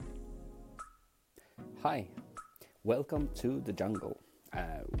Hi, welcome to the jungle.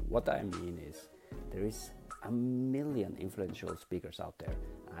 What I mean is, there is a million influential speakers out there,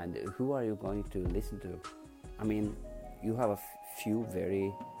 and who are you going to listen to? I mean, you have a few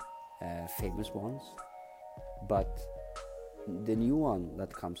very famous ones, but the new one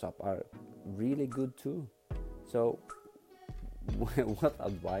that comes up are really good too. So, what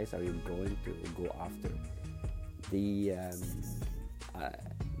advice are you going to go after? The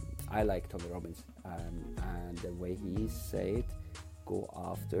I like Tony Robbins, and the way he said, go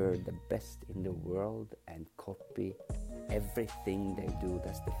after the best in the world and copy everything they do.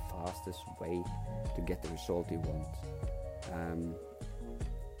 That's the fastest way to get the result you want.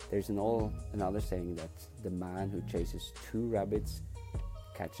 There's another saying that the man who chases two rabbits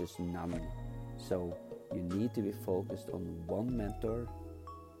catches none. So you need to be focused on one mentor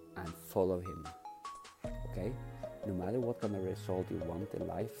and follow him. Okay? No matter what kind of result you want in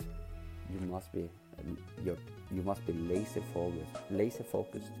life, you must be laser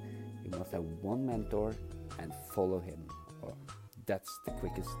focused. You must have one mentor and follow him. That's the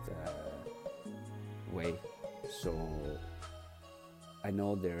quickest way. So I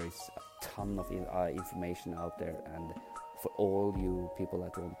know there is a ton of information out there, and for all you people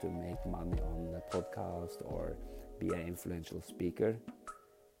that want to make money on a podcast or be an influential speaker,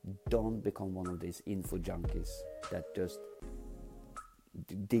 don't become one of these info junkies that just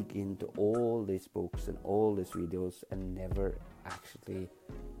dig into all these books and all these videos and never actually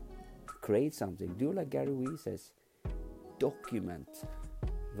create something. Do like Gary Vee says, document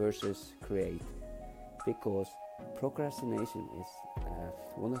versus create, because procrastination is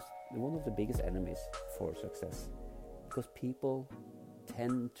one of the biggest enemies for success, because people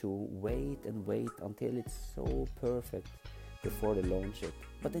tend to wait until it's so perfect before they launch it,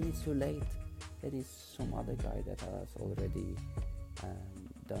 but then it's too late. Then it's some other guy that has already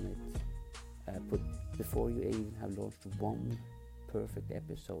done it. But before you even have launched one perfect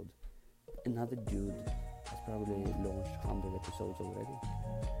episode, another dude has probably launched 100 episodes already.